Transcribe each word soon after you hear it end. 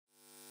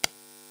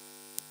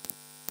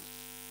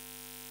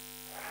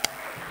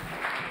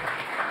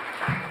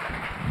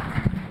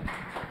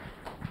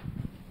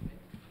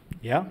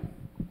Yeah?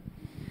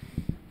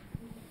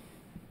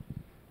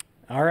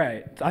 All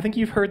right, I think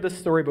you've heard this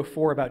story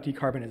before about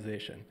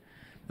decarbonization.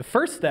 The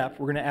first step,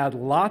 we're gonna add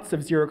lots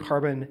of zero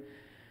carbon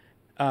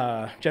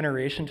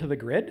generation to the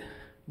grid,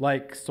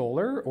 like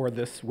solar or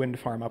this wind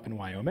farm up in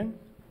Wyoming.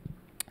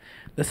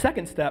 The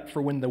second step,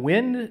 for when the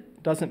wind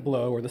doesn't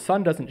blow or the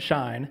sun doesn't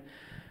shine,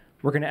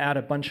 we're gonna add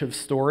a bunch of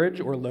storage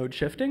or load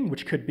shifting,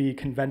 which could be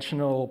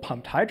conventional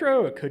pumped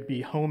hydro, it could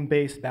be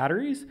home-based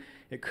batteries,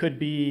 it could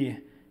be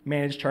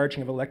managed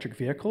charging of electric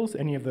vehicles,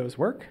 any of those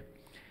work.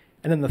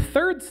 And then the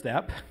third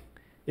step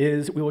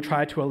is we will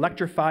try to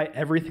electrify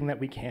everything that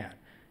we can.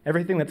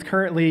 Everything that's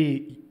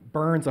currently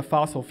burns a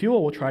fossil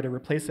fuel, we'll try to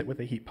replace it with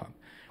a heat pump,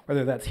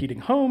 whether that's heating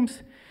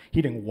homes,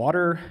 heating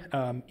water,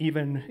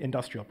 even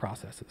industrial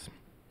processes.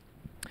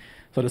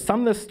 So to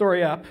sum this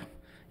story up,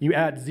 you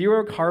add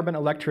zero carbon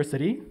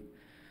electricity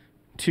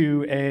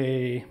to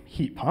a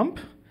heat pump,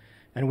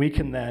 and we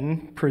can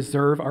then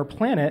preserve our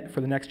planet for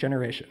the next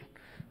generation.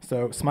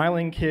 So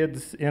smiling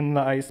kids in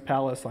the ice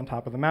palace on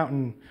top of the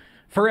mountain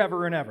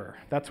forever and ever.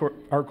 That's what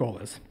our goal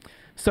is.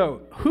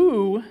 So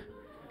who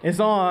is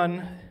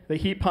on the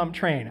heat pump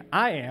train?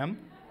 I am.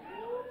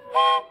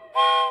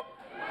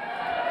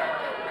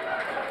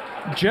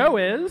 Joe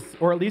is,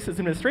 or at least his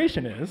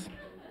administration is.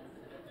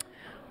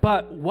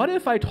 But what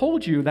if I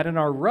told you that in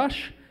our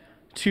rush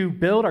to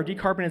build our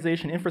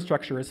decarbonization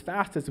infrastructure as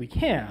fast as we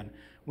can,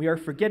 we are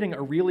forgetting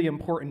a really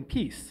important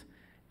piece,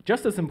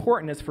 just as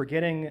important as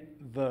forgetting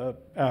the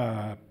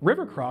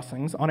river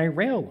crossings on a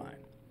rail line.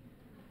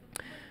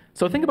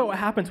 So think about what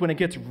happens when it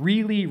gets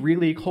really,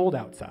 really cold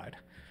outside.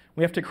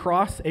 We have to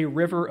cross a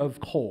river of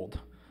cold.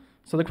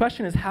 So the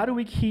question is, how do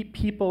we keep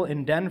people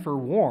in Denver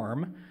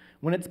warm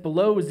when it's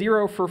below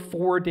zero for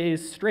 4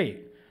 days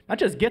straight? Not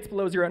just gets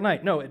below zero at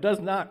night. No, it does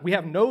not. We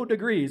have no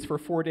degrees for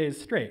 4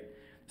 days straight.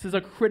 This is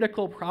a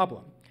critical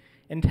problem.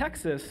 In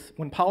Texas,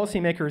 when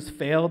policymakers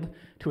failed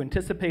to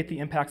anticipate the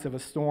impacts of a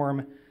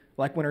storm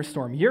like Winter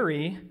Storm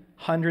Uri,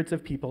 hundreds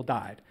of people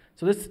died.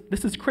 So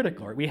this is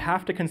critical. Right? We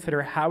have to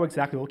consider how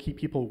exactly we'll keep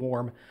people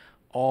warm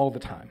all the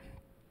time.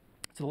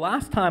 So the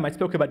last time I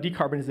spoke about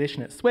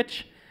decarbonization at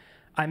Switch,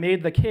 I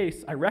made the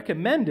case, I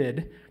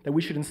recommended that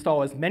we should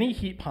install as many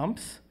heat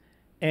pumps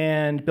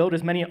and build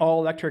as many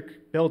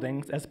all-electric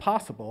buildings as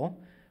possible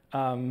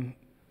to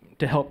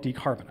help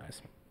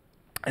decarbonize.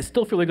 I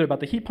still feel really good about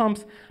the heat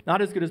pumps,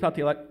 not as good as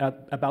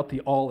about the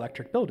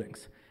all-electric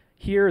buildings.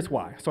 Here's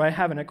why. So I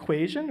have an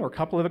equation, or a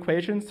couple of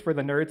equations for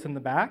the nerds in the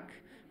back,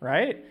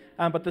 right?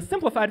 But the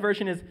simplified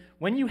version is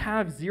when you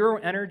have zero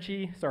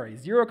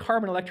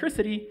carbon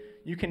electricity,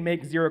 you can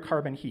make zero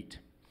carbon heat.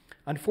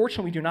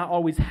 Unfortunately, we do not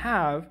always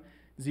have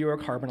zero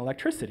carbon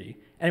electricity,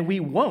 and we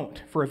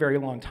won't for a very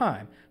long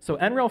time. So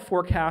NREL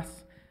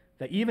forecasts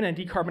that even in a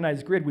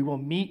decarbonized grid, we will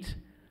meet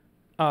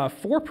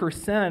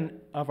 4%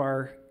 of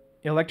our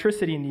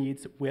electricity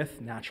needs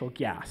with natural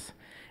gas.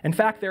 In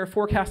fact, there are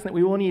forecasts that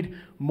we will need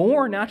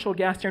more natural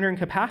gas generating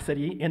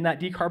capacity in that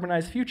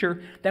decarbonized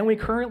future than we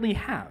currently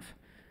have.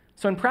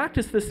 So in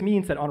practice, this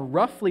means that on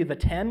roughly the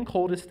 10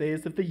 coldest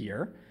days of the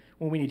year,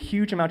 when we need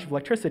huge amounts of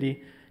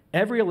electricity,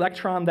 every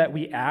electron that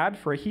we add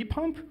for a heat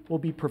pump will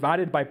be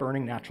provided by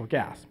burning natural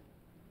gas.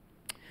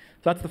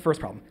 So that's the first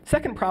problem.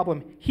 Second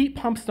problem, heat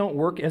pumps don't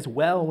work as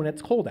well when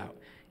it's cold out.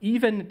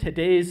 Even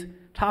today's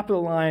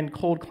top-of-the-line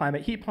cold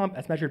climate heat pump,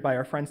 as measured by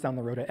our friends down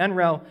the road at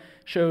NREL,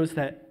 shows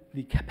that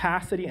the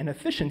capacity and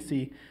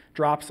efficiency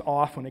drops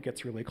off when it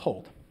gets really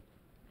cold.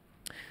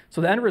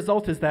 So the end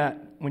result is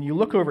that when you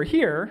look over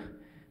here,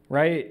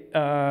 right,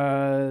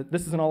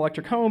 this is an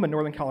all-electric home in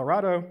northern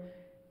Colorado.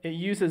 It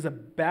uses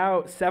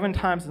about 7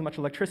 times as much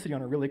electricity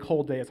on a really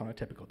cold day as on a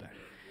typical day.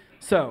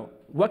 So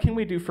what can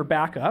we do for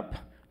backup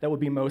that would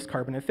be most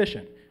carbon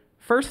efficient?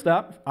 First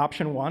up,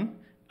 option 1,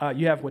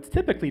 you have what's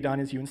typically done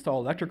is you install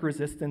electric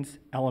resistance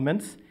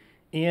elements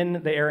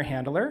in the air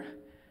handler.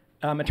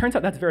 It turns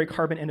out that's very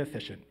carbon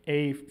inefficient.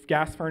 A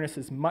gas furnace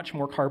is much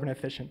more carbon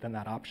efficient than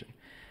that option.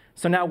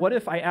 So now what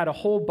if I add a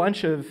whole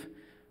bunch of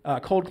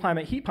cold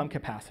climate heat pump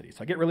capacity? So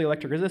I get really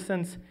electric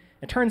resistance.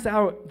 It turns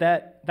out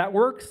that that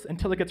works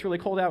until it gets really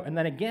cold out, and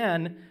then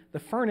again, the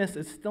furnace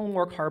is still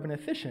more carbon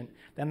efficient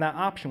than that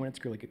option when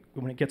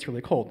it gets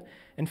really cold.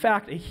 In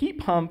fact, a heat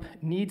pump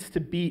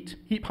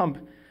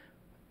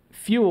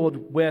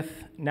fueled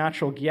with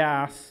natural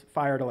gas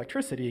fired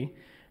electricity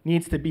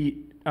needs to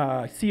beat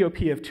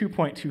COP of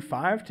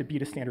 2.25 to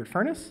beat a standard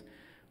furnace,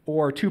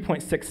 or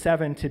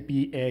 2.67 to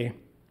beat a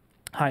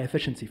high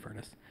efficiency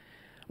furnace,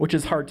 which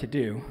is hard to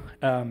do.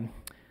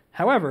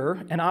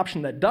 However, an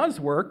option that does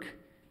work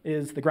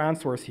is the ground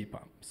source heat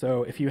pump.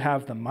 So if you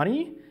have the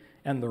money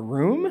and the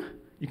room,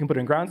 you can put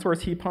in ground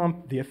source heat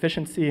pump. The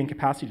efficiency and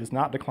capacity does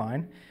not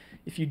decline.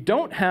 If you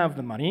don't have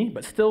the money,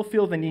 but still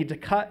feel the need to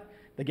cut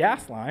the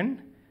gas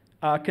line,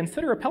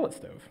 consider a pellet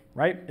stove,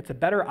 right? It's a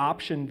better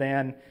option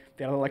than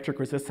the electric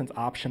resistance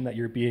option that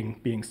you're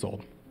being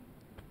sold.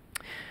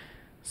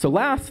 So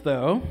last,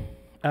 though,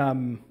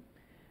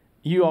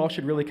 you all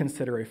should really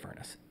consider a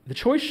furnace. The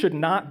choice should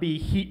not be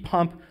heat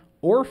pump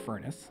or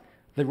furnace.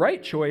 The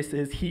right choice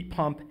is heat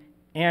pump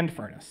and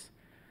furnace.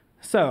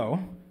 So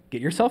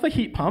get yourself a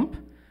heat pump,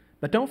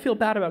 but don't feel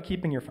bad about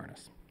keeping your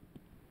furnace.